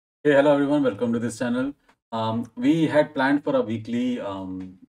Hey, hello everyone. Welcome to this channel. We had planned for a weekly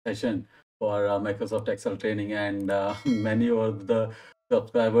session for Microsoft Excel training, and many of the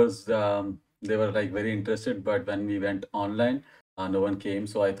subscribers they were like very interested. But when we went online, no one came.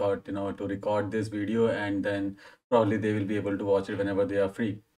 So I thought, to record this video, and then probably they will be able to watch it whenever they are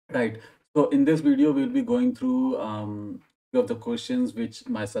free. Right. So in this video, we'll be going through few of the questions which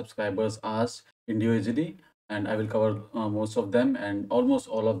my subscribers asked individually, and I will cover most of them and almost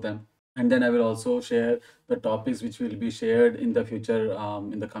all of them. And then I will also share the topics which will be shared in the future,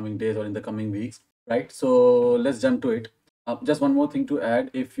 in the coming days or in the coming weeks. Right. So let's jump to it. Just one more thing to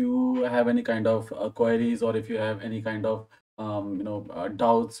add: if you have any kind of queries, or if you have any kind of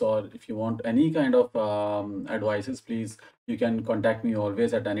doubts, or if you want any kind of advices, please you can contact me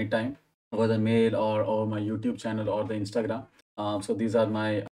always at any time over the mail or my YouTube channel or the Instagram. So these are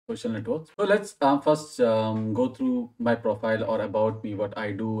my social networks. So let's first go through my profile or about me, what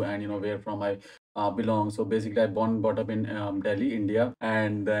I do, and where from I belong. So basically, I born brought up in Delhi, India,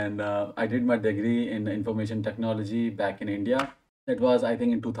 and then I did my degree in information technology back in India. That was, I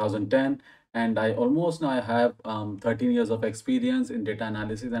think, in 2010, and I almost now I have 13 years of experience in data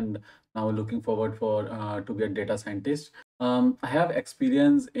analysis, and now looking forward for to be a data scientist. I have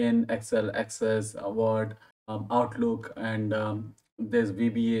experience in Excel, Access, Word, Outlook, and there's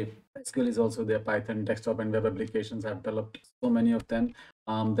VBA. SQL is also there. Python, desktop, and web applications. I've developed so many of them.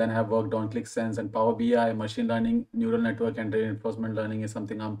 Then I have worked on ClickSense and Power BI, machine learning, neural network, and reinforcement learning is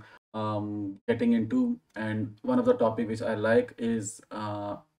something I'm getting into. And one of the topic which I like is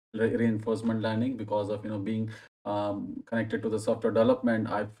reinforcement learning, because of being connected to the software development.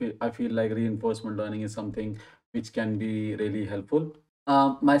 I feel like reinforcement learning is something which can be really helpful.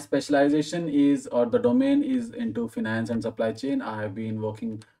 My specialization is, or the domain is, into finance and supply chain. I have been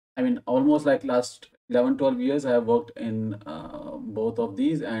working, I mean, almost like last 11, 12 years, I have worked in both of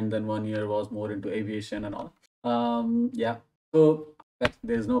these, and then 1 year was more into aviation and all. Yeah, so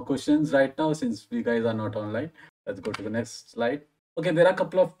there's no questions right now since we guys are not online. Let's go to the next slide. Okay, there are a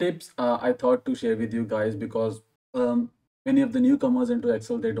couple of tips I thought to share with you guys, because um, many of the newcomers into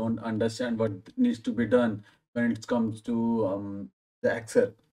Excel, they don't understand what needs to be done when it comes to the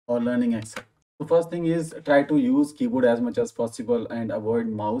Excel or learning Excel. The first thing is, try to use keyboard as much as possible and avoid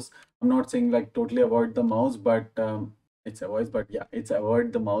mouse. I'm not saying like totally avoid the mouse, but it's avoid, but yeah, it's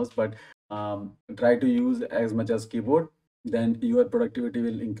avoid the mouse, but try to use as much as keyboard. Then your productivity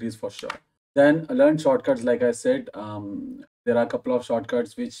will increase for sure. Then learn shortcuts. Like I said, there are a couple of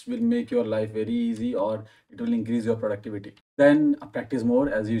shortcuts which will make your life very easy, or it will increase your productivity. Then practice more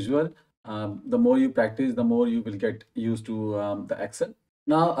as usual. The more you practice, the more you will get used to the Excel.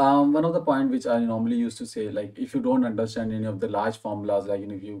 Now, one of the point which I normally used to say, like if you don't understand any of the large formulas, like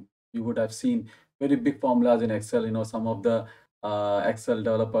you would have seen very big formulas in Excel. Some of the Excel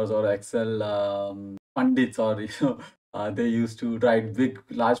developers or Excel pundits, or they used to write big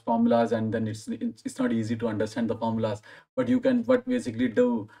large formulas, and then it's not easy to understand the formulas. But you can what basically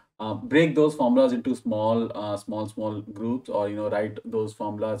do, break those formulas into small groups, or write those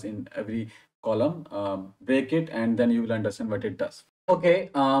formulas in every column, break it, and then you will understand what it does. Okay,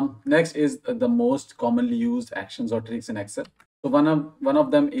 next is the most commonly used actions or tricks in Excel. So one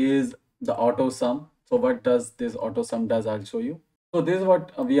of them is the auto sum. So what does this auto sum does? I'll show you. So this is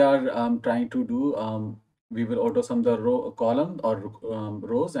what we are trying to do. We will auto sum the column or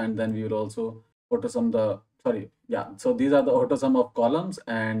rows, and then we will also auto sum the, sorry, yeah. So these are the auto sum of columns,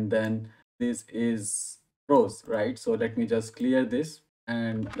 and then this is rows, right? So let me just clear this,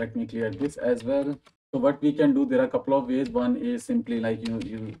 and let me clear this as well. So what we can do, there are a couple of ways. One is simply like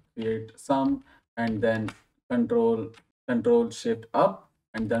you create sum, and then control shift up,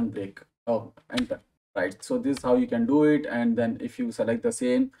 and then break. Oh, enter. Right. So this is how you can do it. And then if you select the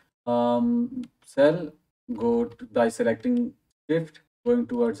same cell, go to, by selecting shift, going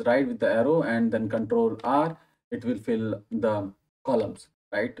towards right with the arrow, and then control R, it will fill the columns,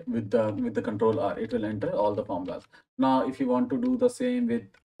 right? With the control R, it will enter all the formulas. Now, if you want to do the same with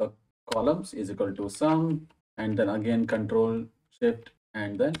the columns, is equal to sum, and then again control shift,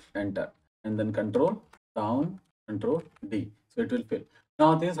 and then enter, and then control down, control D, so it will fill.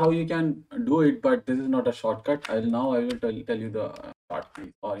 Now this is how you can do it, but this is not a shortcut. I will tell you the shortcut,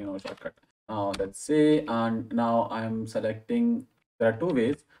 or shortcut. Now let's say, and now I'm selecting, there are two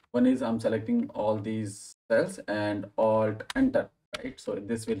ways. One is I'm selecting all these cells and alt enter, right? So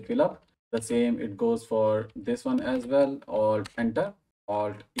this will fill up. The same it goes for this one as well. Alt enter,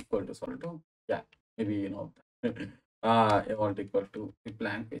 alt equal to, sorry, to, yeah, maybe alt equal to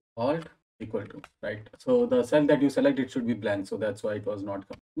blank page, alt equal to, right? So the cell that you select, it should be blank, so that's why it was not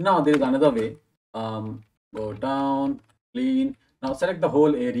come. Now there is another way. Go down, clean, Now select the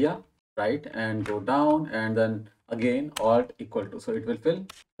whole area, right, and go down, and then again Alt equal to, so it will fill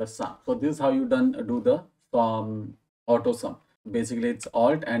the sum. So this is how you do the auto sum. Basically it's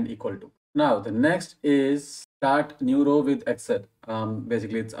Alt and equal to. Now the next is start new row with Excel.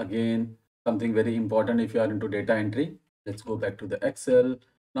 Basically it's again something very important if you are into data entry. Let's go back to the Excel.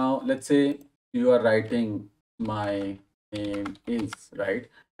 Now let's say you are writing my name is, right,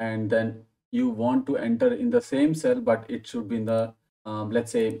 and then you want to enter in the same cell, but it should be in the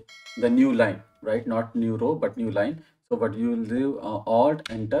let's say the new line, right, not new row but new line. So what you will do, Alt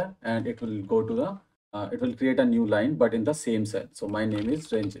enter, and it will go to the it will create a new line but in the same cell. So my name is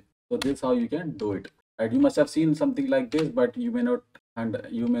Ranjit. So this is how you can do it, right? You must have seen something like this, but you may not, and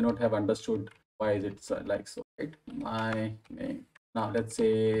you may not have understood why is it like so, right? My name. Now let's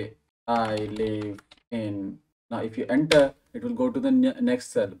say I live in. Now if you enter, it will go to the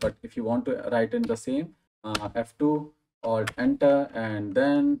next cell, but if you want to write in the same, F2, Alt enter, and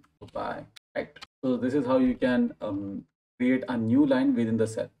then Dubai, right? So this is how you can create a new line within the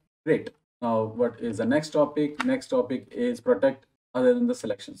cell. Great. Now what is the next topic? Next topic is protect other than the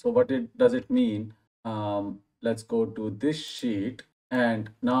selection. So what it does it mean? Let's go to this sheet, and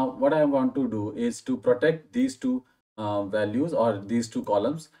now what I want to do is to protect these two values or these two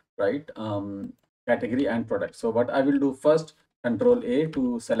columns, right? Category and product. So what I will do first, Control A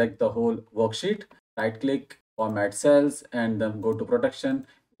to select the whole worksheet, right click, format cells, and then go to protection.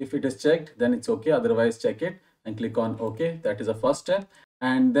 If it is checked, then it's okay, otherwise check it and click on OK. That is the first step.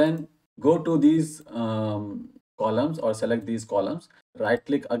 And then go to these columns or select these columns, right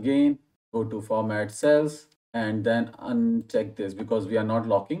click again, go to format cells, and then uncheck this because we are not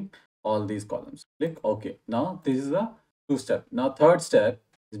locking all these columns. Click OK. Now this is the two step. Now third step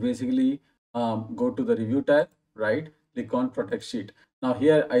is basically go to the review tab, right, click on protect sheet. Now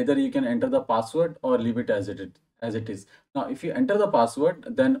here either you can enter the password or leave it as it is. Now if you enter the password,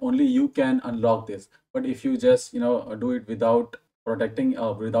 then only you can unlock this, but if you just do it without protecting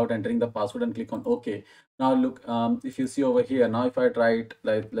without entering the password and click on OK. Now look, if you see over here, now if I write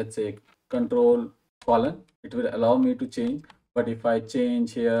like let's say control colon, it will allow me to change, but if I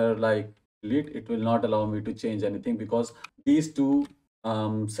change here like delete, it will not allow me to change anything because these two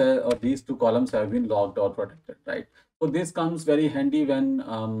cell or these two columns have been locked or protected, right? So this comes very handy when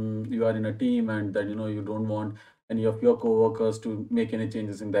you are in a team and then you don't want any of your co-workers to make any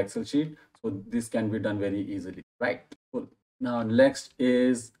changes in the Excel sheet. So this can be done very easily, right? Cool. Now next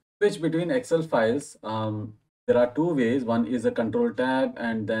is switch between Excel files. There are two ways. One is a control tab,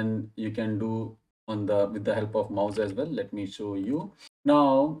 and then you can do on the with the help of mouse as well. Let me show you.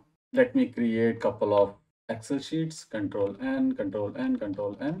 Now let me create couple of Excel sheets, control N, control N,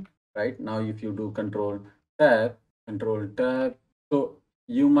 control N, right? Now if you do control tab, so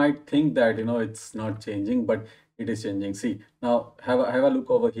you might think that it's not changing, but it is changing. See, now have a look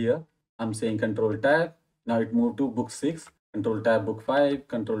over here. I'm saying control tab. Now it moved to book 6, control tab book 5,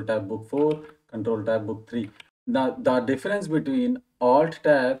 control tab book 4, control tab book 3. Now the difference between alt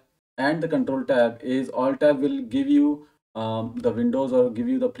tab and the control tab is alt tab will give you the windows or give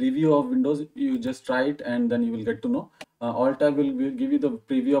you the preview of windows. You just try it and then you will get to know. Alt tab will give you the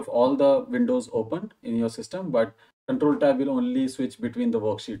preview of all the windows opened in your system, but control tab will only switch between the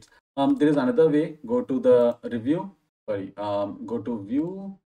worksheets. There is another way. Go to the review, sorry, go to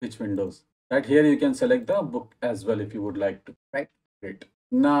view switch windows. Right here you can select the book as well if you would like to, right? Great.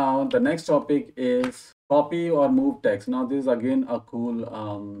 Now the next topic is copy or move text. Now this is again a cool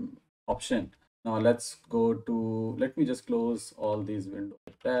option. Now let's go to, let me just close all these windows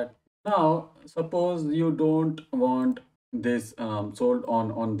like that. Now suppose you don't want this sold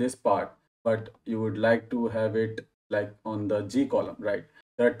on this part, but you would like to have it like on the G column, right?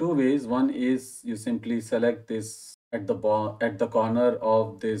 There are two ways. One is you simply select this at the corner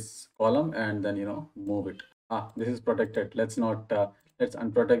of this column and then move it. This is protected. Let's not let's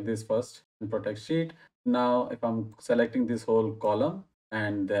unprotect this first and protect sheet. Now if I'm selecting this whole column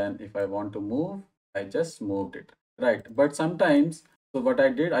and then if I want to move, I just moved it, right? But sometimes, so what I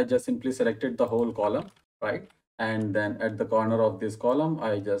did, I just simply selected the whole column, right? And then at the corner of this column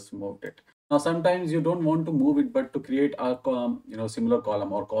I just moved it. Now sometimes you don't want to move it, but to create a similar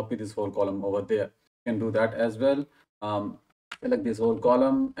column or copy this whole column over there, you can do that as well. Select this whole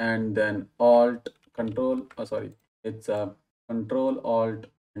column and then alt control sorry, it's control alt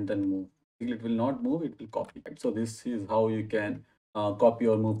and then move. It will not move, it will copy, right? So this is how you can copy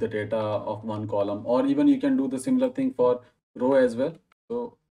or move the data of one column, or even you can do the similar thing for row as well.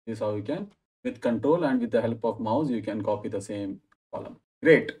 So this is how you can, with control and with the help of mouse, you can copy the same column.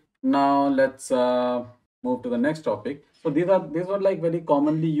 Great. Now let's move to the next topic. So these were like very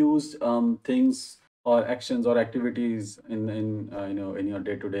commonly used things or actions or activities in in your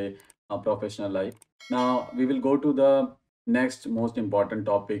day-to-day professional life. Now we will go to the next most important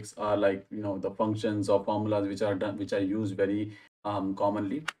topics are like the functions or formulas which are used very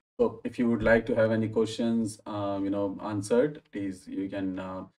commonly. So if you would like to have any questions answered, please you can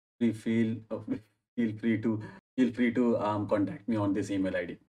feel free to contact me on this email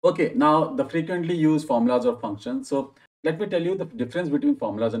ID. Okay, now the frequently used formulas or functions. So let me tell you the difference between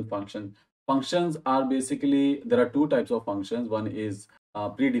formulas and functions. Functions are basically, there are two types of functions. One is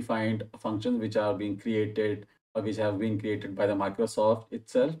predefined functions which are being created or which have been created by the Microsoft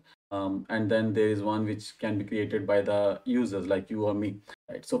itself. And then there is one which can be created by the users like you or me,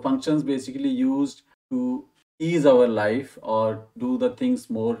 right? So functions basically used to ease our life or do the things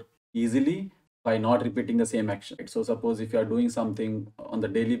more easily by not repeating the same action. Right? So suppose if you are doing something on the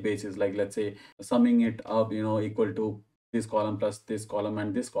daily basis, like let's say summing it up, equal to this column plus this column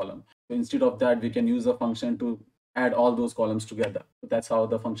and this column. So instead of that, we can use a function to add all those columns together. So that's how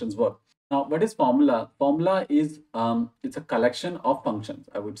the functions work. Now, what is formula? Formula is it's a collection of functions,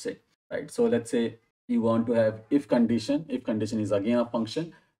 I would say, right? So let's say you want to have if condition. If condition is again a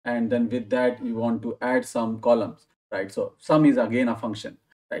function, and then with that you want to add some columns, right? So sum is again a function,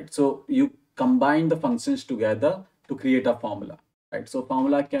 right? So you combine the functions together to create a formula, right? So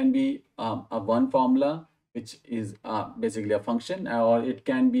formula can be a one formula which is basically a function, or it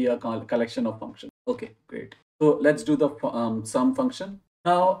can be a collection of functions. Okay, great. So let's do the sum function.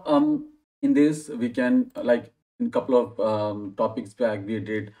 Now, in this we can like in couple of topics back we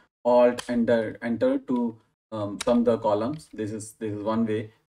did alt enter to sum the columns. This is one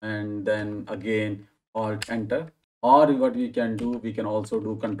way, and then again alt enter. Or what we can do, we can also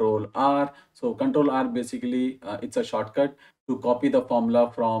do control R. So control R basically it's a shortcut to copy the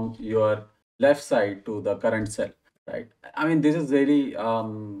formula from your left side to the current cell, right? I mean, this is very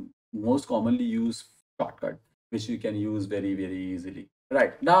most commonly used shortcut which you can use very easily.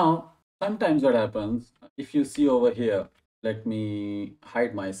 Right now, sometimes what happens, if you see over here, let me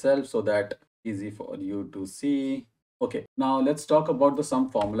hide myself so that easy for you to see. Okay, now let's talk about the sum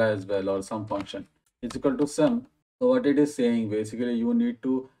formula as well, or sum function. It's equal to sum. So what it is saying, basically you need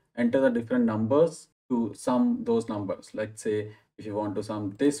to enter the different numbers to sum those numbers. Let's say if you want to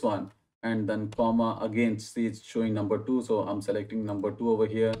sum this one and then comma, again see it's showing number 2, so I'm selecting number 2 over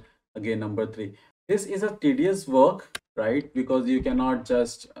here, again number 3. This is a tedious work, right? Because you cannot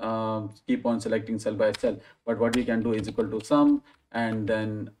just keep on selecting cell by cell, but what we can do is equal to sum and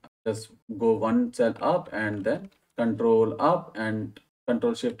then just go one cell up and then control up and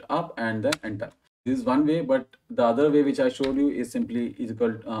control shift up and then enter. This is one way, but the other way which I showed you is simply is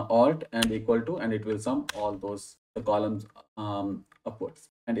equal alt and equal to, and it will sum all those the columns upwards.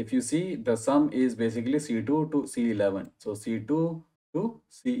 And if you see, the sum is basically C2 to C11. So C2 to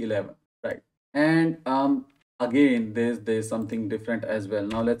C11, right? And again, there's something different as well.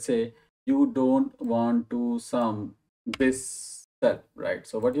 Now let's say you don't want to sum this cell, right?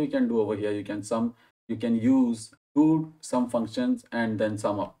 So what you can do over here, you can use two sum functions and then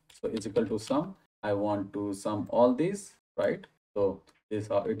sum up. So it's equal to sum. I want to sum all these, right? So this is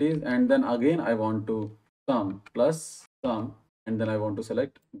how it is, and then again I want to sum plus sum, and then I want to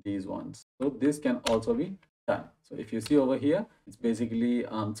select these ones. So this can also be done. So if you see over here, it's basically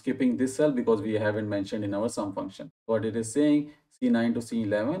skipping this cell because we haven't mentioned in our sum function. What it is saying, C9 to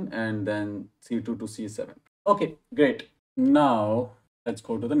C11 and then C2 to C7. Okay, great. Now let's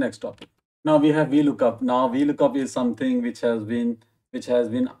go to the next topic. Now we have VLOOKUP. Now VLOOKUP is something which has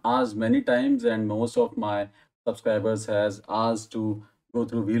been asked many times, and most of my subscribers has asked to go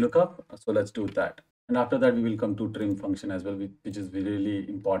through VLOOKUP. So let's do that. And after that, we will come to trim function as well, which is really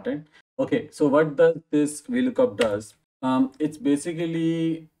important. Okay, so what does this VLOOKUP does? It's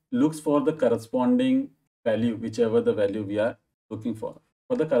basically looks for the corresponding value, whichever the value we are looking for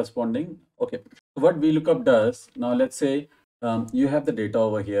the corresponding. Okay, so what VLOOKUP does, now let's say you have the data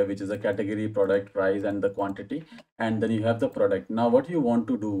over here, which is a category, product, price, and the quantity, and then you have the product. Now what you want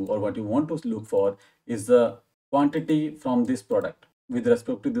to do, or what you want to look for, is the quantity from this product with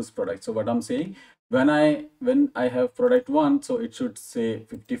respect to this product. So what I'm saying, when I have product 1, so it should say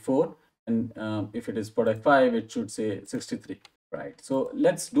 54, and if it is product 5, it should say 63, right? So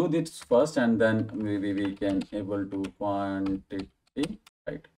let's do this first, and then maybe we can able to quantity,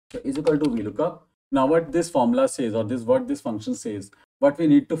 right? So is equal to VLOOKUP. Now what this formula says, or what this function says, what we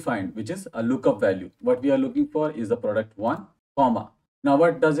need to find, which is a lookup value. What we are looking for is the product 1, comma. Now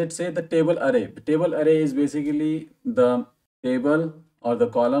what does it say? The table array. The table array is basically the table or the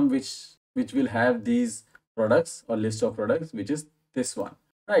column which will have these products or list of products, which is this one,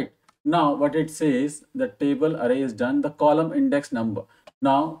 right? Now what it says, the table array is done, the column index number.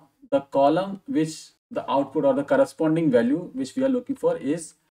 Now the column which the output or the corresponding value which we are looking for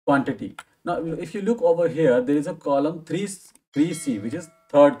is quantity. Now, if you look over here, there is a column 3C, which is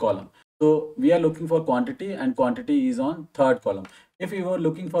third column. So we are looking for quantity, and quantity is on third column. If we were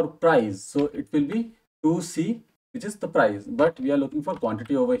looking for price, so it will be 2C, which is the price, but we are looking for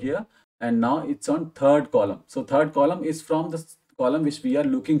quantity over here, and now it's on third column. So third column is from the column which we are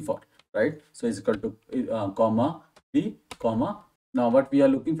looking for, right? So it's equal to comma B, comma. Now what we are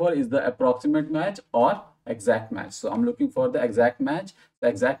looking for is the approximate match or exact match. So I'm looking for the exact match. The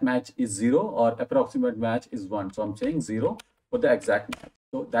exact match is 0 or approximate match is 1. So I'm saying 0 for the exact match.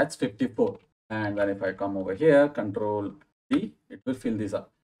 So that's 54. And then if I come over here, control D, it will fill this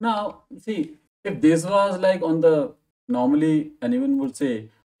up. Now see, if this was like on the, normally anyone would say,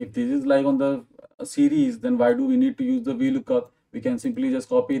 if this is like on the series, then why do we need to use the VLOOKUP? We can simply just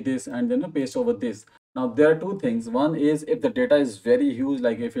copy this and then paste over this. Now there are two things. One is, if the data is very huge,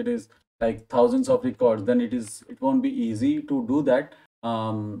 like if it is like thousands of records, then it won't be easy to do that.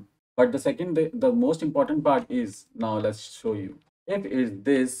 But the second, the most important part is, now let's show you. If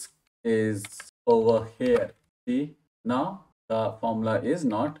this is over here, see, now the formula is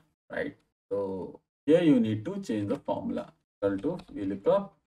not right. So here you need to change the formula. Equal to VLOOKUP.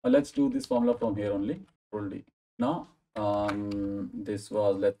 Let's do this formula from here only. Now this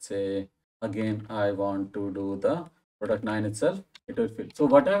was, let's say, again I want to do the product 9 itself. It will fill. So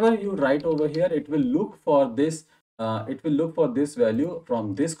whatever you write over here, it will look for this value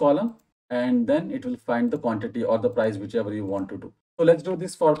from this column, and then it will find the quantity or the price, whichever you want to do. So let's do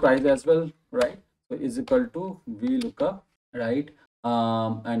this for price as well, right? So is equal to VLOOKUP, right?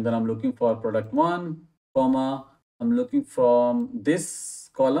 And then I'm looking for product 1, comma, I'm looking from this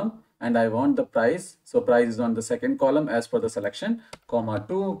column and I want the price. So price is on the second column as per the selection, comma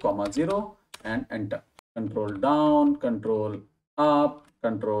 2, comma 0, and enter. Control down, control up,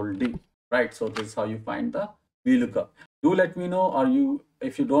 control D, right? So this is how you find the VLOOKUP. Do let me know,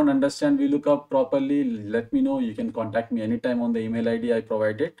 if you don't understand VLOOKUP properly, let me know. You can contact me anytime on the email ID I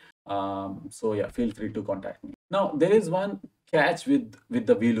provided. So yeah, feel free to contact me. Now there is one catch with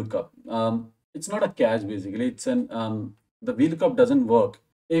the VLOOKUP. It's not a catch, basically. It's an the VLOOKUP doesn't work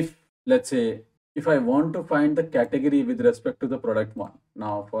if, let's say, if I want to find the category with respect to the product 1.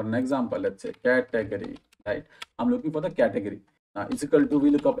 Now for an example, let's say category, right? I'm looking for the category. Is equal to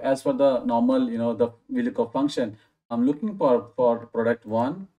VLOOKUP as for the normal, the VLOOKUP function. I'm looking for product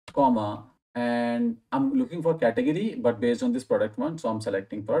 1, comma, and I'm looking for category, but based on this product 1, so I'm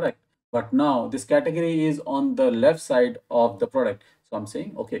selecting product. But now this category is on the left side of the product. So I'm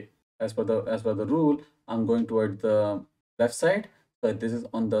saying, okay, as per the rule, I'm going toward the left side. So this is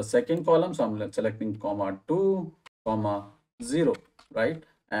on the second column. So I'm selecting comma 2, comma 0, right?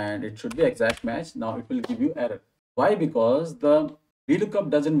 And it should be exact match. Now it will give you error. Why? Because the VLOOKUP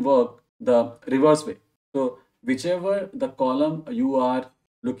doesn't work the reverse way. So whichever the column you are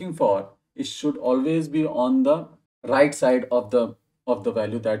looking for, it should always be on the right side of the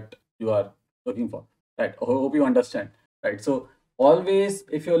value that you are looking for, right? I hope you understand, right? So always,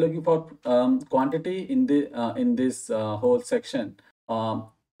 if you're looking for quantity in this whole section,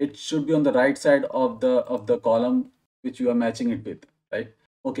 it should be on the right side of the column which you are matching it with, right?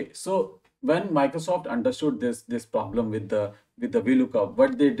 Okay, so when Microsoft understood this problem with the VLOOKUP,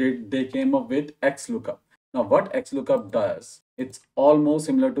 what they did, they came up with XLOOKUP. Now what XLOOKUP does, it's almost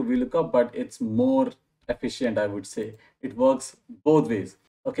similar to VLOOKUP, but it's more efficient, I would say. It works both ways.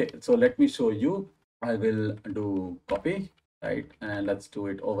 Okay, so let me show you. I will do copy, right? And let's do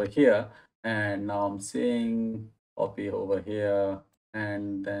it over here. And now I'm saying copy over here.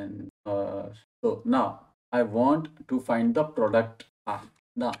 And then, so now I want to find the product.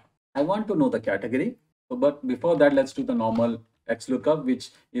 Now I want to know the category. So, but before that, let's do the normal XLOOKUP, which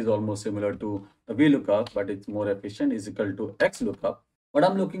is almost similar to the VLOOKUP, but it's more efficient, is equal to XLOOKUP. What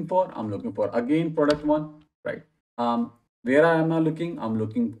I'm looking for again product 1, right? Where I am now looking, I'm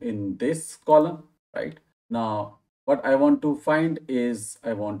looking in this column, right? Now what I want to find is,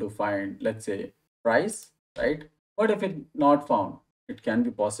 I want to find, let's say, price, right? What if it not found? It can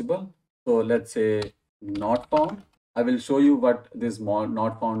be possible. So let's say not found. I will show you what this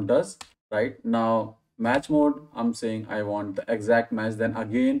not found does. Right now, match mode, I'm saying I want the exact match. Then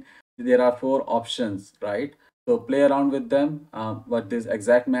again, there are 4 options, right? So play around with them. What this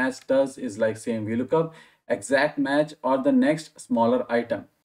exact match does is like same VLOOKUP, exact match or the next smaller item.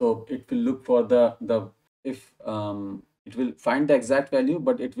 So it will look for it will find the exact value,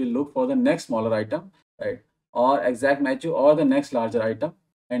 but it will look for the next smaller item, right? Or exact match you or the next larger item,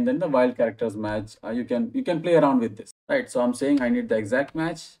 and then the wild characters match. You can play around with this, right? So I'm saying I need the exact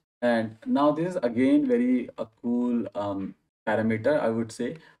match, and now this is again very a cool parameter, I would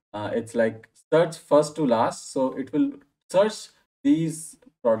say. it's like search first to last. So it will search these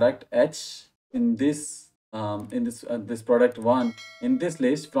product H in this product one in this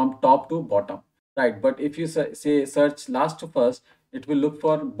list from top to bottom, right? But if you say search last to first, it will look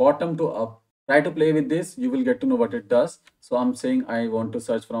for bottom to up. Try to play with this, you will get to know what it does. So I'm saying I want to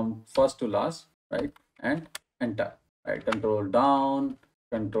search from first to last, right? And enter, right? Control down,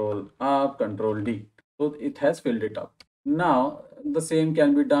 control up, control D. So it has filled it up. Now the same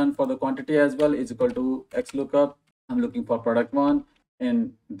can be done for the quantity as well. Is equal to XLOOKUP. I'm looking for product one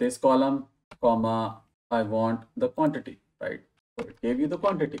in this column, comma, I want the quantity, right? So it gave you the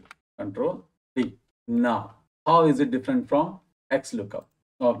quantity. Control D. Now, how is it different from XLOOKUP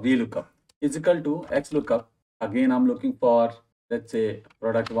or VLOOKUP? Is equal to XLOOKUP. Again, I'm looking for, let's say,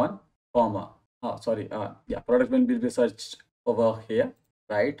 product one, comma. Yeah, product one will be searched over here,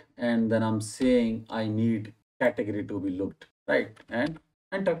 right? And then I'm saying I need category to be looked, right? And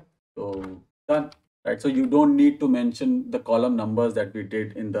enter. So done, right? So you don't need to mention the column numbers that we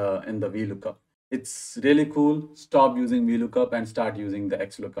did in the VLOOKUP. It's really cool. Stop using VLOOKUP and start using the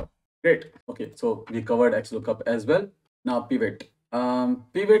XLOOKUP. Great. Okay, so we covered XLOOKUP as well. Now pivot.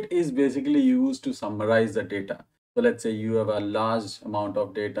 Pivot is basically used to summarize the data. So let's say you have a large amount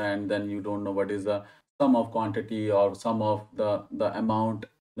of data and then you don't know what is the sum of quantity or sum of the amount,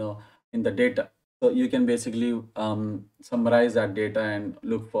 in the data. So you can basically summarize that data and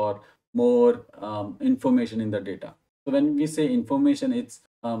look for more information in the data. So when we say information, it's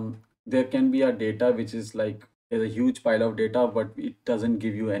there can be a data which is like there's a huge pile of data, but it doesn't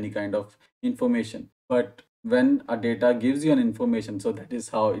give you any kind of information. But when a data gives you an information, so that is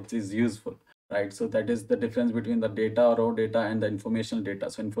how it is useful, right? So that is the difference between the data, raw data, and the informational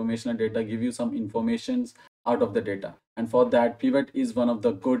data. So informational data give you some informations out of the data, and for that pivot is one of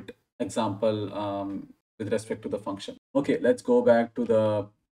the good example with respect to the function. Okay, let's go back to the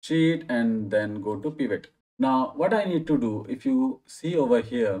sheet and then go to pivot. Now what I need to do, if you see over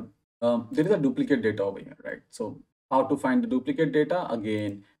here, there is a duplicate data over here, right? So how to find the duplicate data?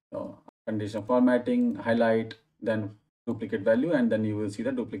 Again, condition formatting, highlight, then duplicate value, and then you will see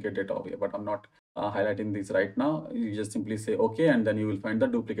the duplicate data over here. But I'm not highlighting this right now. You just simply say okay, and then you will find the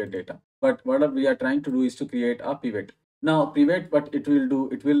duplicate data. But what we are trying to do is to create a pivot. Now pivot, what it will do,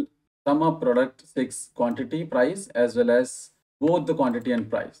 it will sum up product 6 quantity, price, as well as both the quantity and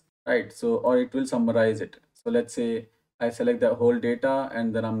price, right? So, or it will summarize it. So let's say I select the whole data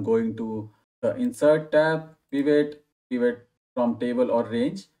and then I'm going to the insert tab, pivot from table or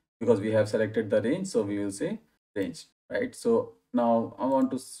range, because we have selected the range. So we will say range, right? So now I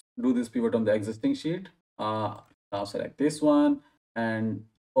want to do this pivot on the existing sheet. Now select this one and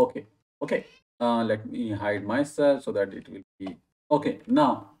okay. Let me hide myself so that it will be okay.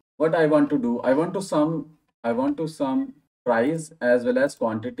 Now what I want to do, I want to sum price as well as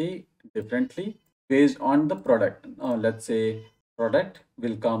quantity differently based on the product. Let's say product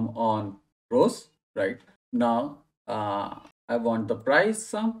will come on rows, right? Now I want the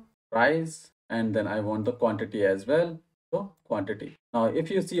price, and then I want the quantity as well. So quantity. Now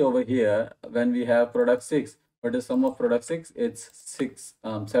if you see over here, when we have product 6, what is sum of product 6? It's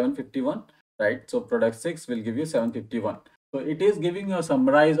 751, right? So product 6 will give you 751. So it is giving you a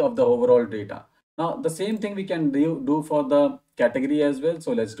summarize of the overall data. Now the same thing we can do for the category as well.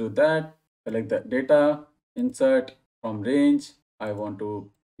 So let's do that. Select the data, insert from range. I want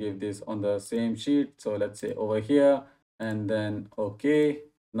to give this on the same sheet. So let's say over here, and then okay.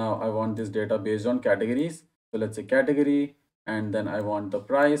 Now I want this data based on categories. So let's say category, and then I want the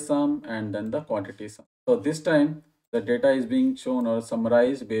price sum and then the quantity sum. So this time the data is being shown or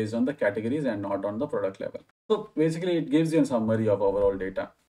summarized based on the categories and not on the product level. So basically it gives you a summary of overall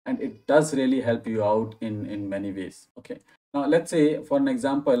data, and it does really help you out in many ways. Okay, now let's say for an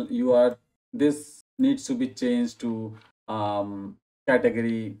example, this needs to be changed to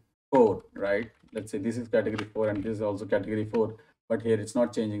category 4, right? Let's say this is category 4 and this is also category 4, but here it's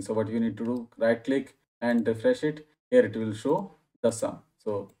not changing. So what you need to do, right click and refresh it. Here it will show the sum.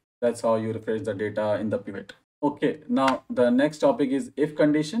 So that's how you refresh the data in the pivot. Okay, now the next topic is if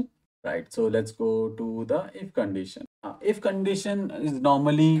condition, right? So let's go to the if condition. If condition is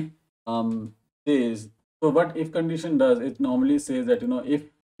normally says, so what if condition does, it normally says that, if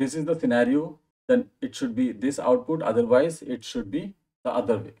this is the scenario, then it should be this output, otherwise it should be the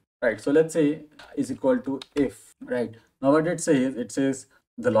other way, right? So let's say is equal to if, right? Now what it says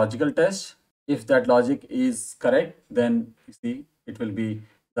the logical test. If that logic is correct, then you see it will be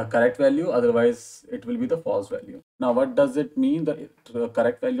the correct value, otherwise it will be the false value. Now what does it mean, the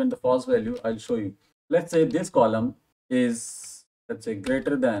correct value and the false value? I'll show you. Let's say this column is, let's say,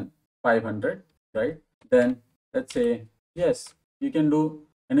 greater than 500, right? Then let's say yes, you can do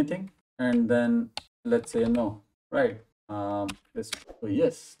anything, and then let's say no, right? This, so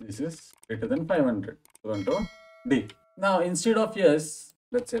yes, this is greater than 500. So control D. Now instead of yes,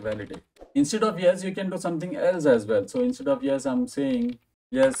 let's say validate. Instead of yes, you can do something else as well. So instead of yes, I'm saying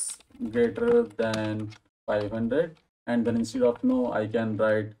yes greater than 500, and then instead of no, I can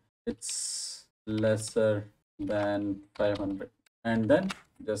write it's lesser than 500, and then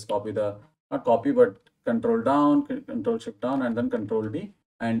just copy the, not copy, but control down, control shift down, and then control D,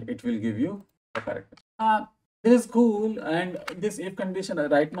 and it will give you the correct. This is cool. And this if condition,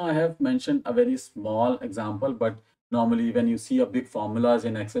 right now I have mentioned a very small example, but normally when you see a big formulas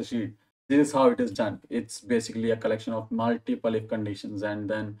in Excel sheet, this is how it is done. It's basically a collection of multiple if conditions, and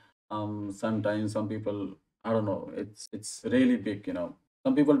then sometimes some people, I don't know, it's really big,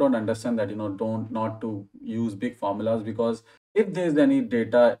 some people don't understand that, don't not to use big formulas, because if there's any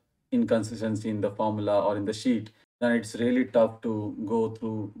data inconsistency in the formula or in the sheet, then it's really tough to go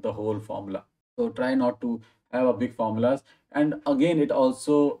through the whole formula. So try not to have a big formulas. And again, it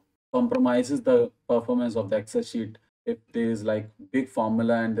also compromises the performance of the Excel sheet. If there is like big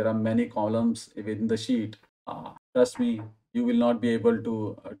formula and there are many columns within the sheet, trust me, you will not be able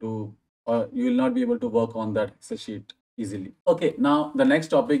to do, or you will not be able to work on that Excel sheet easily. Okay, now the next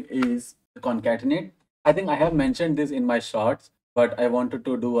topic is concatenate. I think I have mentioned this in my shorts, but I wanted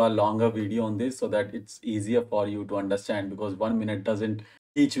to do a longer video on this so that it's easier for you to understand, because 1 minute doesn't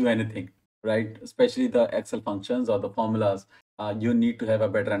teach you anything, right? Especially the Excel functions or the formulas, you need to have a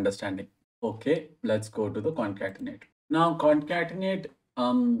better understanding. Okay, let's go to the concatenate. Now, concatenate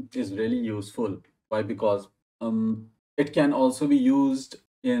is really useful. Why? Because it can also be used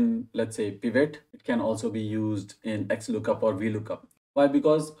in, let's say, pivot. It can also be used in XLOOKUP or VLOOKUP. Why?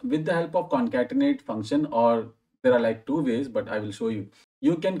 Because with the help of concatenate function, or there are like two ways, but I will show you.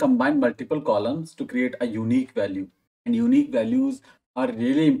 You can combine multiple columns to create a unique value, and unique values are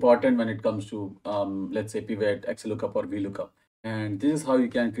really important when it comes to, let's say, pivot, XLOOKUP, or VLOOKUP. And this is how you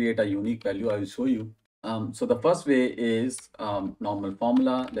can create a unique value. I will show you. So the first way is normal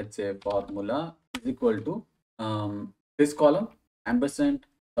formula. Let's say formula is equal to this column, ampersand,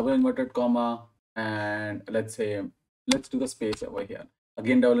 double inverted comma, and let's say, let's do the space over here.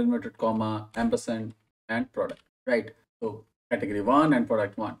 Again, double inverted comma, ampersand, and product, right? So category 1 and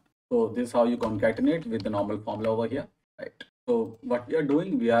product 1. So this is how you concatenate with the normal formula over here, right? So what we are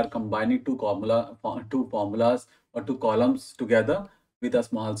doing, we are combining two formulas or two columns together with a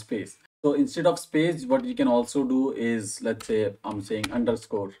small space. So instead of space, what you can also do is, let's say I'm saying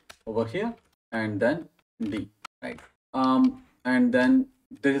underscore over here, and then D, right? And then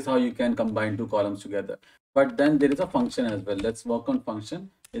this is how you can combine two columns together. But then there is a function as well. Let's work on function.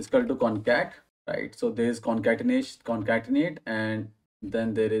 It's equal to concat, right? So there is concatenate, and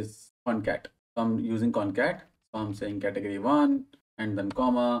then there is concat. So I'm using concat. So I'm saying category 1 and then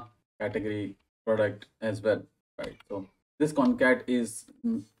comma, category product as well, right? So this concat is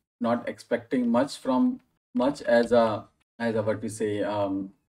not expecting much as a what we say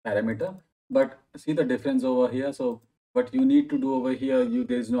parameter, but see the difference over here. So what you need to do over here,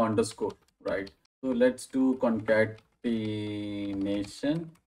 there is no underscore, right? So let's do concatenation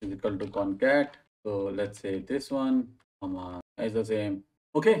is equal to concat. So let's say this one comma is the same.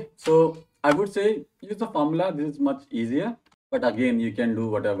 Okay, so I would say use the formula. This is much easier, but again, you can do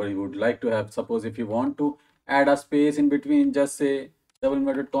whatever you would like to have. Suppose if you want to add a space in between, just say double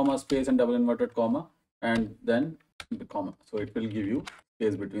inverted comma, space, and double inverted comma, and then the comma. So it will give you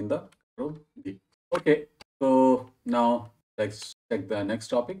space between the row D. Okay, so now let's check the next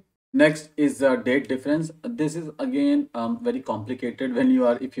topic. Next is the date difference. This is again very complicated when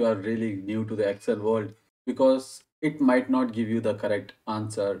if you are really new to the Excel world, because it might not give you the correct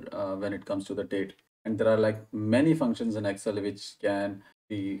answer when it comes to the date. And there are like many functions in Excel which can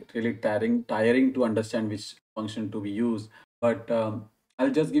be really tiring to understand which function to be used. But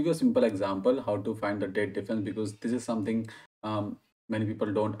I'll just give you a simple example how to find the date difference, because this is something many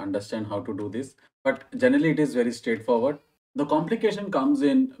people don't understand how to do this. But generally, it is very straightforward. The complication comes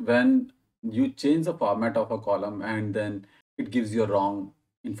in when you change the format of a column and then it gives you wrong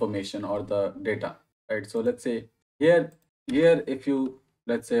information or the data, right? So let's say here if you,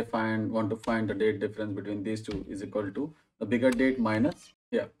 let's say, want to find the date difference between these two is equal to the bigger date minus,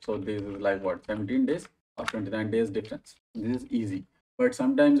 yeah, so this is like what, 17 days or 29 days difference. This is easy. But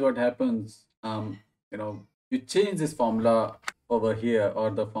sometimes what happens, you change this formula over here,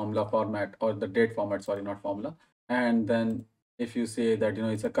 or the formula format, or the date format, sorry, not formula. And then if you say that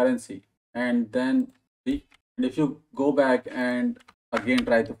it's a currency, and then if you go back and again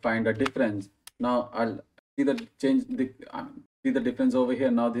try to find a difference, now I'll see the difference over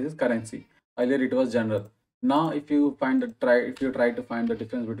here. Now this is currency, earlier it was general. Now if you try to find the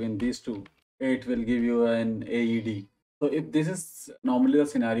difference between these two, it will give you an AED. So if this is normally the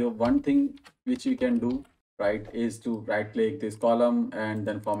scenario, one thing which you can do, right, is to right click this column and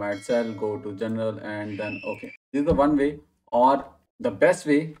then format cell, go to general, and then okay. This is the one way, or the best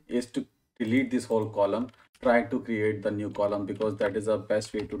way is to delete this whole column, try to create the new column, because that is the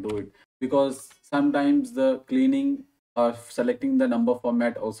best way to do it. Because sometimes the cleaning or selecting the number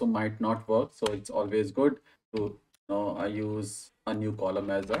format also might not work, so it's always good to I use a new column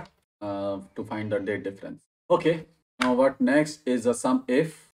as a to find the date difference. Okay, now what next is a sum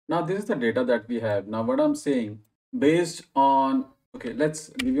if. Now this is the data that we have. Now what I'm saying, based on, okay, let's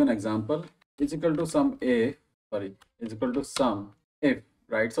give you an example. Is equal to sum if, sorry, is equal to sum if,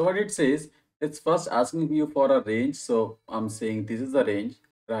 right? So what it says, it's first asking you for a range. So I'm saying this is the range,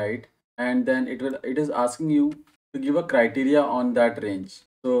 right? And then it is asking you to give a criteria on that range.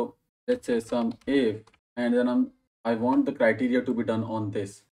 So let's say sum if, and then I want the criteria to be done on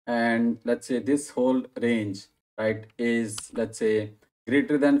this, and let's say this whole range, right, is, let's say,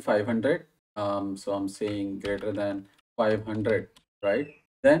 greater than 500. So I'm saying greater than 500, right?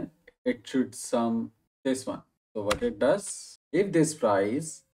 Then it should sum this one. So what it does, if this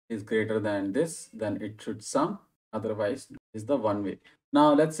price is greater than this, then it should sum, otherwise is the one way.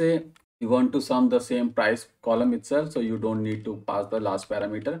 Now let's say you want to sum the same price column itself, so you don't need to pass the last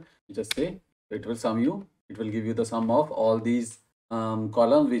parameter. You just say it will sum you, it will give you the sum of all these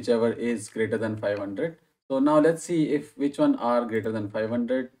columns whichever is greater than 500. So now let's see if which one are greater than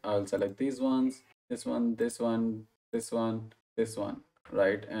 500. I'll select these ones, this one, this one, this one, this one,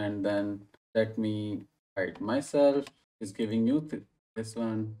 right? And then let me write myself is giving you this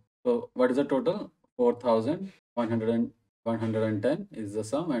one. So what is the total? 4,110 is the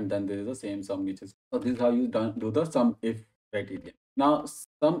sum, and then there is the same sum which is, so this is how you do the sum if criteria. Now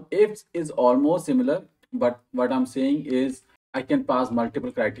sum ifs is almost similar, but what I'm saying is I can pass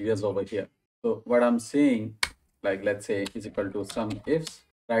multiple criterias over here. So what I'm saying, like let's say is equal to sum ifs,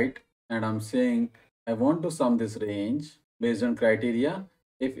 right? And I'm saying I want to sum this range based on criteria.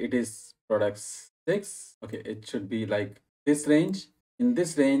 If it is product 6, okay, it should be like this range. In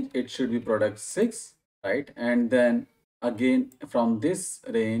this range, it should be product 6, right? And then again from this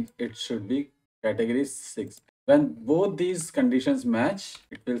range, it should be category 6. When both these conditions match,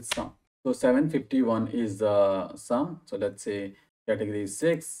 it will sum. So 751 is the sum. So let's say category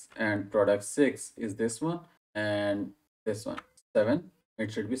 6 and product 6 is this one, and this one 7,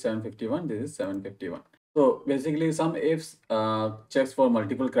 it should be 751. This is 751. So basically some ifs checks for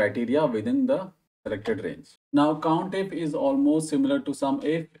multiple criteria within the selected range. Now count if is almost similar to sum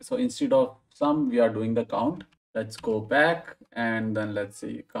if. So instead of sum, we are doing the count. Let's go back and then let's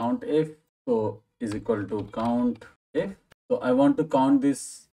see count if. So is equal to count if. So I want to count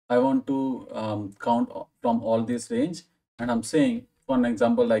this, I want to count from all this range, and I'm saying for an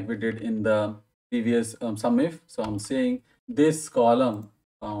example like we did in the previous sum if. So I'm saying this column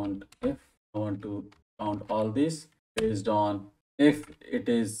count if, I want to count all this based on if it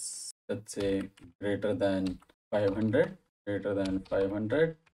is, let's say, greater than 500, greater than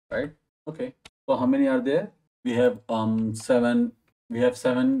 500, right? Okay, so how many are there? We have 7, we have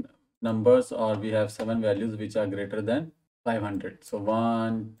 7 numbers, or we have 7 values which are greater than 500. So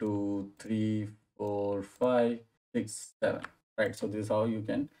 1, 2, 3, 4, 5, 6, 7, right? So this is how you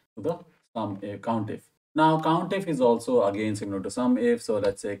can do the sum if, count if. Now count if is also again similar to sum if. So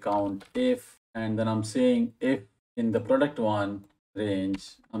let's say count if, and then I'm saying if in the product 1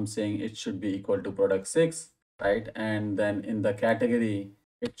 range, I'm saying it should be equal to product 6, right? And then in the category,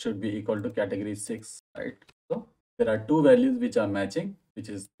 it should be equal to category 6, right? So there are 2 values which are matching, which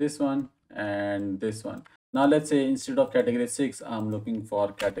is this one and this one. Now let's say instead of category 6, I'm looking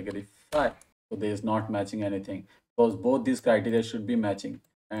for category 5. So there is not matching anything, because both these criteria should be matching.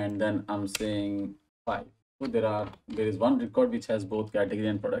 And then I'm saying 5. So there is one record which has both category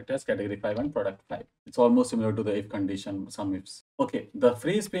and product as category 5 and product 5. It's almost similar to the if condition, some ifs. Okay, the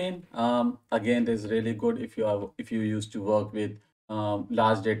freeze pane again is really good if you used to work with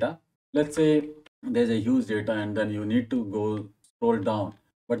large data. Let's say there's a huge data and then you need to go scroll down,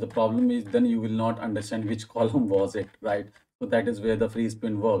 but the problem is then you will not understand which column was it, right? So that is where the freeze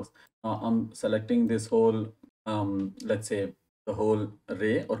pane works. I'm selecting this whole let's say the whole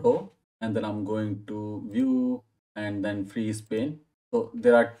array or row, and then I'm going to view and then freeze pane. So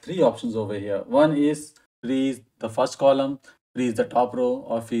there are 3 options over here. One is freeze the first column, freeze the top row,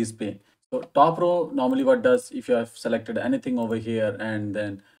 or freeze pane. So top row, normally what does, if you have selected anything over here and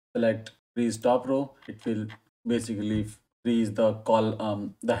then select freeze top row, it will basically freeze the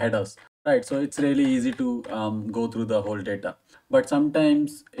the headers, right? So it's really easy to go through the whole data. But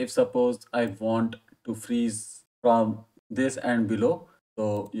sometimes if suppose I want to freeze from this and below.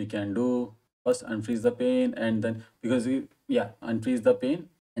 So you can do first unfreeze the pane, and then because you, yeah, unfreeze the pane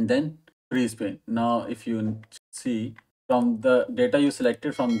and then freeze pane. Now if you see from the data you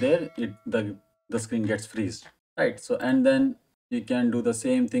selected from there, the screen gets freezed, right? So and then you can do the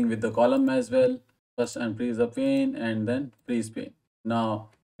same thing with the column as well. First unfreeze the pane and then freeze pane. Now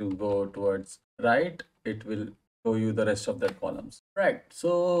you go towards right, it will show you the rest of the columns, right?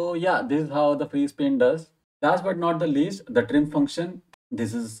 So yeah, this is how the freeze pane does. Last but not the least, the trim function.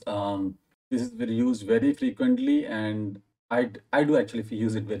 This is very used very frequently, and I do actually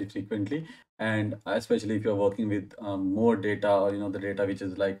use it very frequently, and especially if you're working with more data, or the data which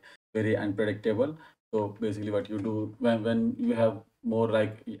is like very unpredictable. So basically what you do when you have more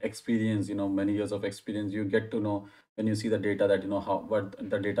like experience, many years of experience, you get to know when you see the data that how what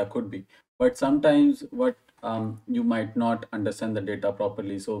the data could be. But sometimes what you might not understand the data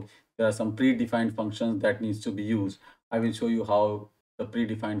properly, so there are some predefined functions that needs to be used. I will show you how the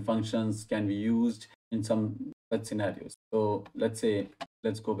predefined functions can be used in some such scenarios. So let's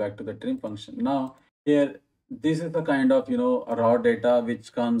go back to the trim function. Now here, this is the kind of a raw data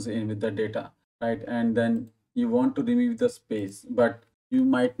which comes in with the data, right? And then you want to remove the space, but you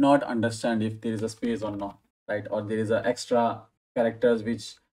might not understand if there is a space or not, right? Or there is a extra characters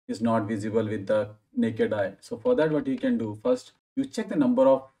which is not visible with the naked eye. So for that, what you can do, first you check the number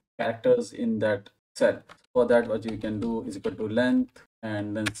of characters in that cell. For that, what you can do is equal to length,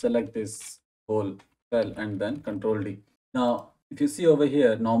 and then select this whole cell and then control D. Now if you see over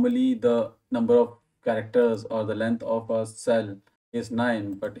here, normally the number of characters or the length of a cell is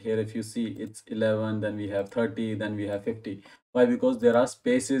 9, but here if you see, it's 11, then we have 30, then we have 50. Why? Because there are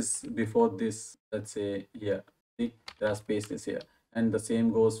spaces before this. Let's say here, see, there are spaces here, and the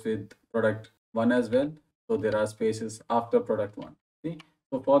same goes with product 1 as well. So there are spaces after product 1. See,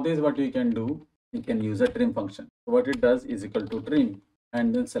 so for this, what you can do, you can use a trim function. So what it does is equal to trim,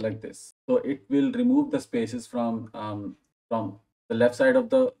 and then select this. So it will remove the spaces from the left side of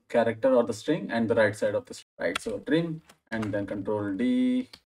the character or the string and the right side of the string, right? So trim, and then control D,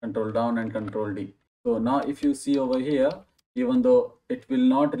 control down, and control D. So now if you see over here, even though it will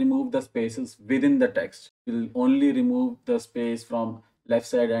not remove the spaces within the text, it will only remove the space from left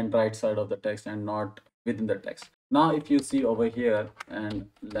side and right side of the text and not within the text. Now if you see over here and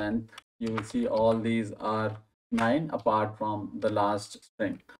length, you will see all these are 9 apart from the last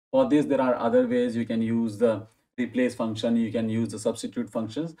string. For this, there are other ways. You can use the replace function, you can use the substitute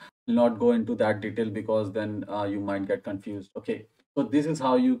functions. Will not go into that detail because then you might get confused. Okay, so this is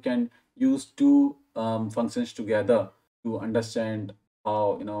how you can use two functions together to understand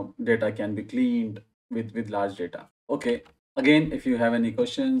how data can be cleaned with large data. Okay, again, if you have any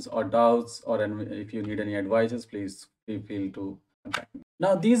questions or doubts, or if you need any advices, please feel free to contact me.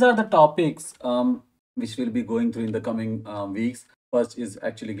 Now these are the topics which we'll be going through in the coming weeks. First is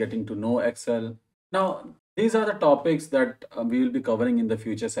actually getting to know Excel. Now these are the topics that we will be covering in the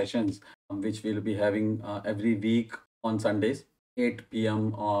future sessions, which we'll be having every week on Sundays, 8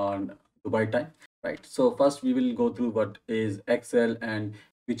 p.m. on Dubai time, right? So first we will go through what is Excel and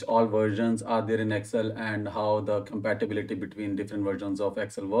which all versions are there in Excel, and how the compatibility between different versions of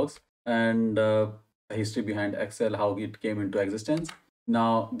Excel works, and the history behind Excel, how it came into existence.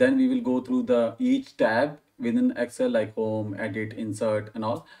 Now then we will go through the each tab within Excel, like home, edit, insert, and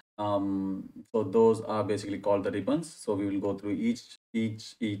all. So those are basically called the ribbons. So we will go through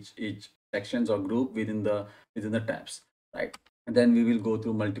each sections or group within the tabs, right? And then we will go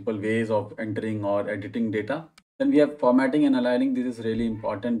through multiple ways of entering or editing data. Then we have formatting and aligning. This is really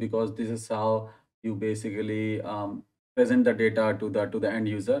important because this is how you basically present the data to the end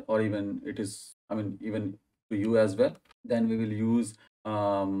user, or even it is, I mean, even to you as well. Then we will use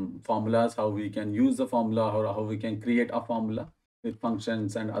formulas, how we can use the formula, or how we can create a formula with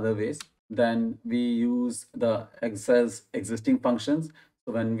functions and other ways. Then we use the Excel's existing functions.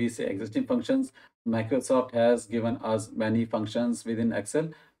 So when we say existing functions, Microsoft has given us many functions within Excel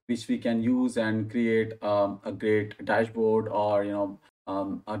which we can use and create a great dashboard, or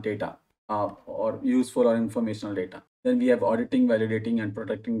a data or useful or informational data. Then we have auditing, validating, and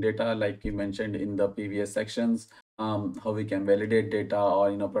protecting data, like you mentioned in the previous sections. How we can validate data,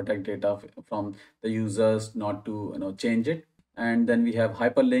 or protect data from the users not to change it. And then we have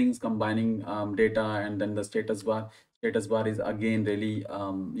hyperlinks, combining data, and then the status bar. Status bar is again really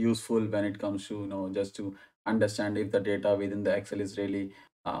useful when it comes to just to understand if the data within the Excel is really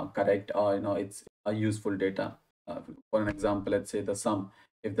correct, or it's a useful data. For an example, let's say the sum,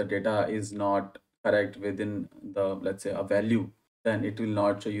 if the data is not correct within the, let's say, a value, then it will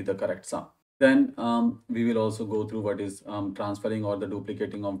not show you the correct sum. Then we will also go through what is transferring or the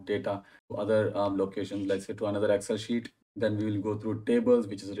duplicating of data to other locations, let's say to another Excel sheet. Then we will go through tables,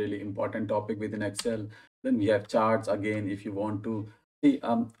 which is a really important topic within Excel. Then we have charts again. If you want to see,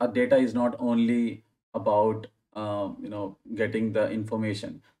 our data is not only about getting the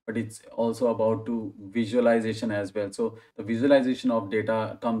information, but it's also about to visualization as well. So the visualization of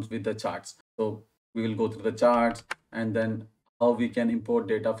data comes with the charts. So we will go through the charts, and then how we can import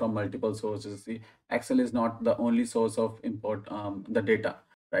data from multiple sources. See, Excel is not the only source of import the data,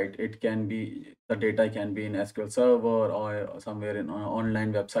 right? It can be, the data can be in SQL Server or somewhere in an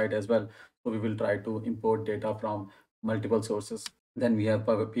online website as well. So we will try to import data from multiple sources. Then we have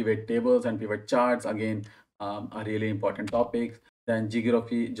pivot tables and pivot charts, again, are really important topics. Then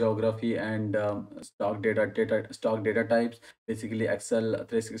geography and stock data types. Basically, Excel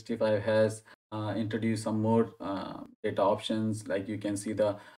 365 has introduced some more data options, like you can see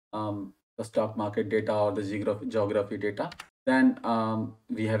the stock market data or the geography data. Then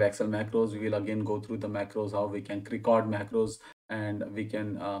we have Excel macros. We will again go through the macros, how we can record macros, and we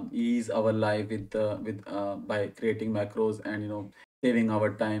can ease our life with by creating macros, and saving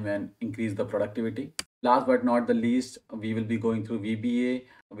our time and increase the productivity. Last but not the least, we will be going through VBA,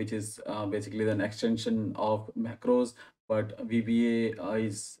 which is basically an extension of macros. But VBA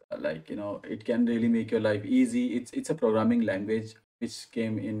is like, it can really make your life easy. It's a programming language which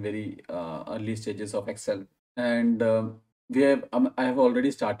came in very early stages of Excel. And I have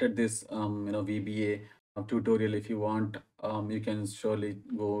already started this VBA tutorial. If you want, you can surely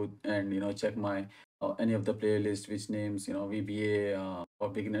go and check my any of the playlist which names VBA for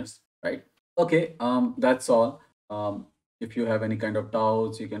beginners, right? Okay, that's all. If you have any kind of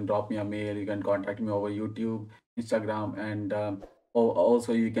doubts, you can drop me a mail. You can contact me over YouTube, Instagram, and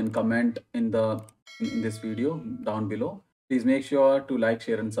also you can comment in this video down below. Please make sure to like,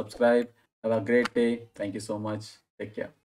 share, and subscribe. Have a great day. Thank you so much. Take care.